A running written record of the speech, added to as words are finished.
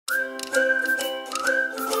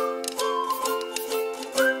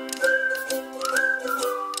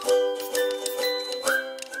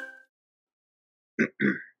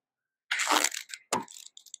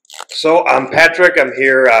So I'm Patrick. I'm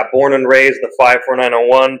here, born and raised in the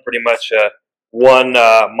 54901, pretty much a 1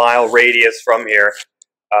 mile radius from here.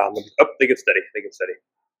 They get steady. They get steady.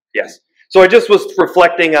 Yes. So I just was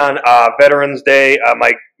reflecting on Veterans Day.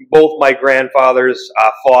 Both my grandfathers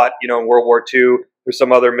fought, in World War II through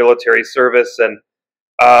some other military service, and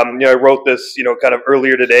I wrote this, kind of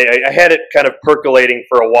earlier today. I had it kind of percolating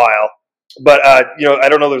for a while, but I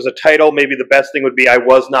don't know. There's a title. Maybe the best thing would be "I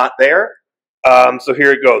Was Not There." So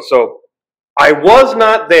here it goes. So, I was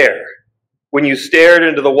not there when you stared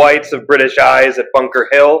into the whites of British eyes at Bunker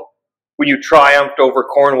Hill, when you triumphed over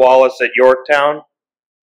Cornwallis at Yorktown.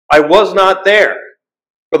 I was not there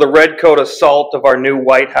for the redcoat assault of our new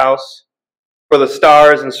White House, for the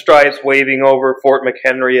stars and stripes waving over Fort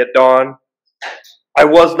McHenry at dawn. I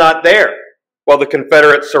was not there while the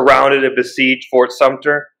Confederates surrounded and besieged Fort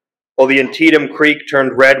Sumter, while the Antietam Creek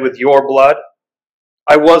turned red with your blood.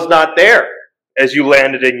 I was not there as you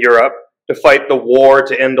landed in Europe to fight the war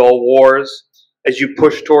to end all wars, as you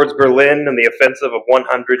pushed towards Berlin in the offensive of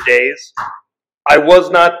 100 days. I was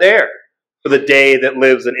not there for the day that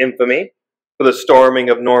lives in infamy, for the storming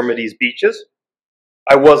of Normandy's beaches.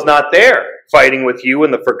 I was not there fighting with you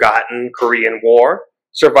in the forgotten Korean War,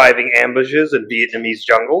 surviving ambushes in Vietnamese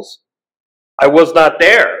jungles. I was not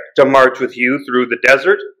there to march with you through the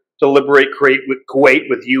desert, to liberate Kuwait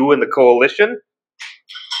with you in the coalition.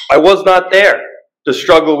 I was not there to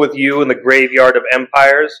struggle with you in the graveyard of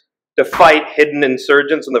empires, to fight hidden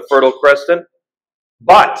insurgents in the Fertile Crescent.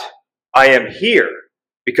 But I am here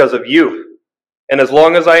because of you, and as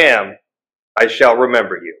long as I am, I shall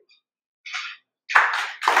remember you.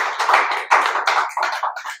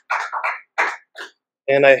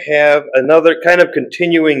 And I have another kind of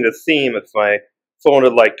continuing the theme, if my phone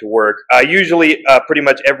would like to work. Usually, pretty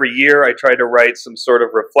much every year, I try to write some sort of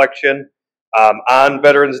reflection on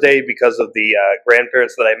Veterans Day because of the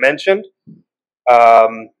grandparents that I mentioned.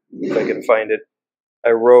 If I can find it, I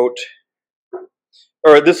wrote,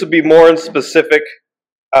 or this would be more in specific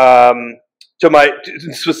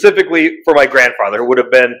specifically for my grandfather, who would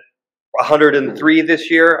have been 103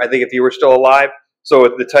 this year, I think, if he were still alive. So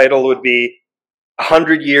the title would be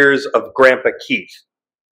 100 Years of Grandpa Keith.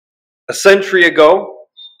 A century ago,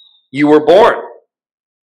 you were born.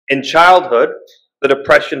 In childhood, the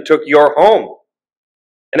Depression took your home.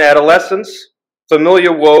 In adolescence,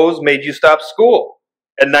 familiar woes made you stop school.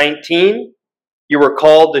 At 19, you were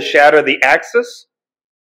called to shatter the Axis.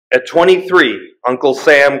 At 23, Uncle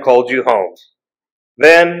Sam called you home.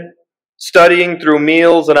 Then, studying through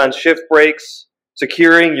meals and on shift breaks,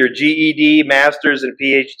 securing your GED, master's, and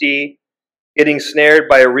PhD, getting snared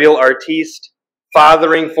by a real artiste,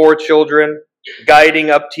 fathering 4 children,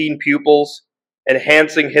 guiding up teen pupils,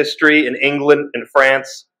 enhancing history in England and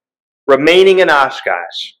France, remaining in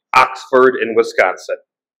Oshkosh, Oxford, and Wisconsin.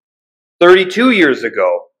 32 years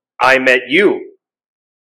ago, I met you.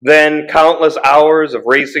 Then countless hours of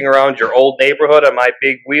racing around your old neighborhood on my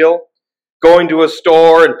big wheel, going to a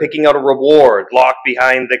store and picking out a reward locked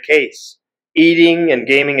behind the case, eating and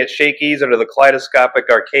gaming at Shakey's under the kaleidoscopic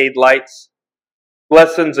arcade lights,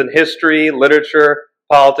 lessons in history, literature,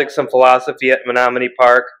 politics, and philosophy at Menominee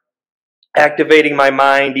Park, activating my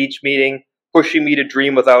mind each meeting, pushing me to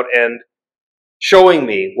dream without end, showing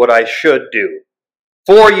me what I should do.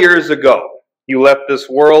 4 years ago, you left this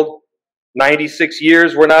world. 96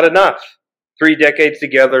 years were not enough. 3 decades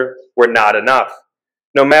together were not enough.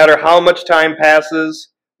 No matter how much time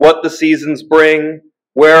passes, what the seasons bring,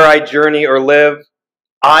 where I journey or live,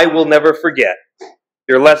 I will never forget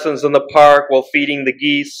your lessons in the park while feeding the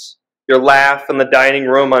geese, your laugh in the dining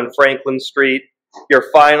room on Franklin Street, your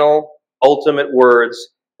final, ultimate words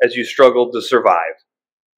as you struggled to survive.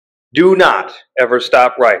 Do not ever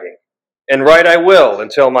stop writing, and write I will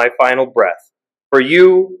until my final breath. For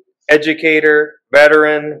you, educator,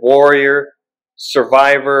 veteran, warrior,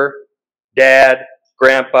 survivor, dad,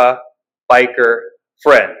 grandpa, biker,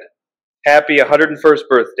 friend. Happy 101st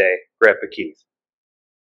birthday, Grandpa Keith.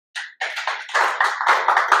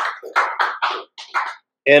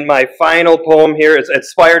 And my final poem here is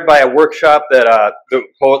inspired by a workshop that the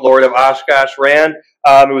Poet Laureate of Oshkosh ran.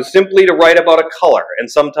 It was simply to write about a color, and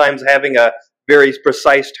sometimes having a very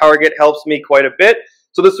precise target helps me quite a bit.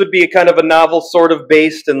 So this would be a kind of a novel sort of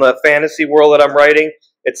based in the fantasy world that I'm writing.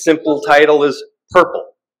 Its simple title is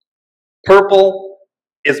Purple. Purple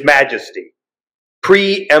is majesty,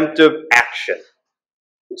 preemptive action,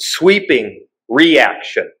 sweeping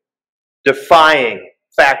reaction, defying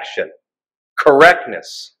faction,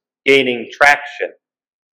 correctness, gaining traction.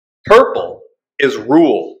 Purple is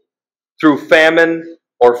rule through famine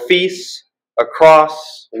or feast,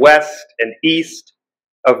 across west and east,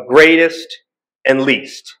 of greatest and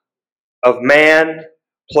least. of man,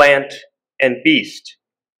 plant, and beast.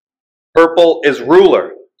 Purple is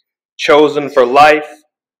ruler, chosen for life,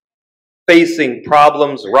 facing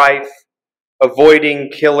problems rife, avoiding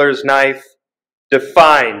killer's knife,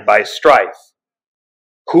 defined by strife.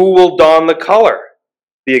 Who will don the color?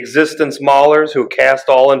 The existence maulers who cast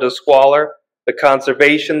all into squalor, the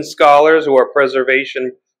conservation scholars who are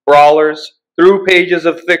preservation brawlers, through pages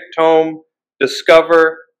of thick tome,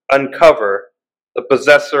 discover, uncover the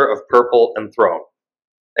possessor of purple enthroned.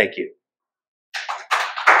 Thank you.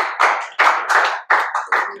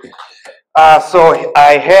 So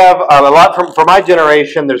I have a lot for my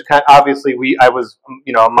generation. There's obviously I was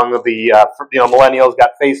among the millennials,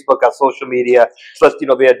 got Facebook, got social media. So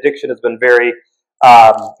the addiction has been very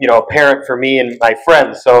apparent for me and my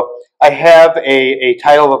friends. So I have a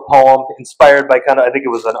title of a poem inspired by I think it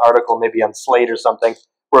was an article maybe on Slate or something,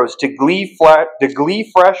 where it was to glee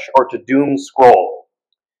fresh or to doom scroll.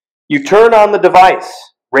 You turn on the device,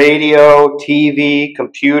 radio, TV,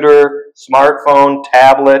 computer, smartphone,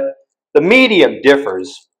 tablet. The medium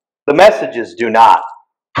differs. The messages do not.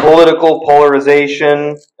 Political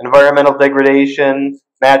polarization, environmental degradation,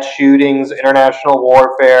 mass shootings, international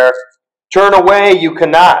warfare. Turn away you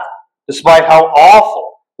cannot, despite how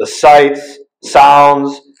awful the sights,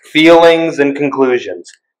 sounds, feelings, and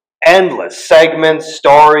conclusions. Endless segments,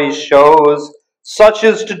 stories, shows, such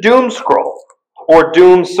as to doom scroll or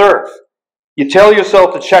doom surf. You tell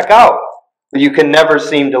yourself to check out, but you can never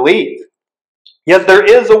seem to leave. Yet there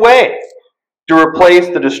is a way to replace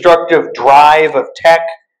the destructive drive of tech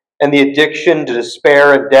and the addiction to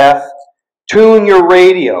despair and death. Tune your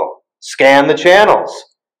radio, scan the channels,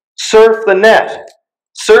 surf the net,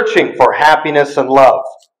 searching for happiness and love,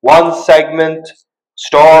 one segment,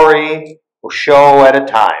 story, or show at a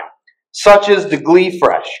time. Such is the Glee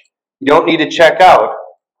Fresh. You don't need to check out,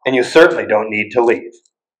 and you certainly don't need to leave.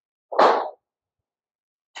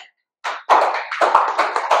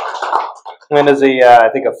 And as I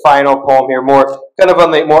think a final poem here,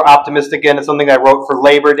 on the more optimistic end, it's something I wrote for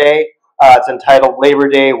Labor Day. It's entitled Labor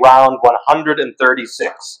Day Round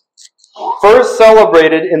 136. First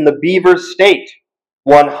celebrated in the Beaver State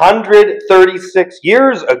 136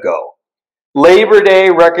 years ago, Labor Day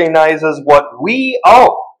recognizes what we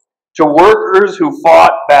owe to workers who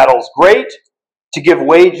fought battles great, to give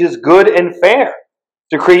wages good and fair,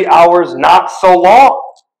 to create hours not so long,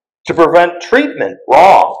 to prevent treatment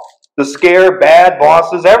wrong, to scare bad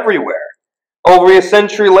bosses everywhere. Over a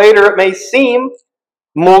century later, it may seem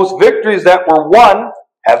most victories that were won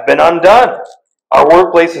have been undone. Our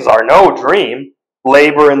workplaces are no dream.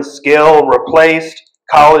 Labor and skill replaced,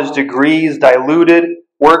 college degrees diluted,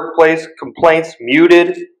 workplace complaints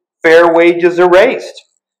muted, fair wages erased.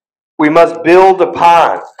 We must build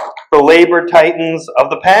upon the labor titans of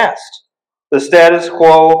the past. The status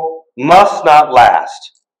quo must not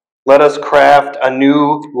last. Let us craft a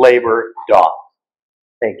new labor dawn.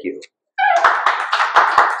 Thank you.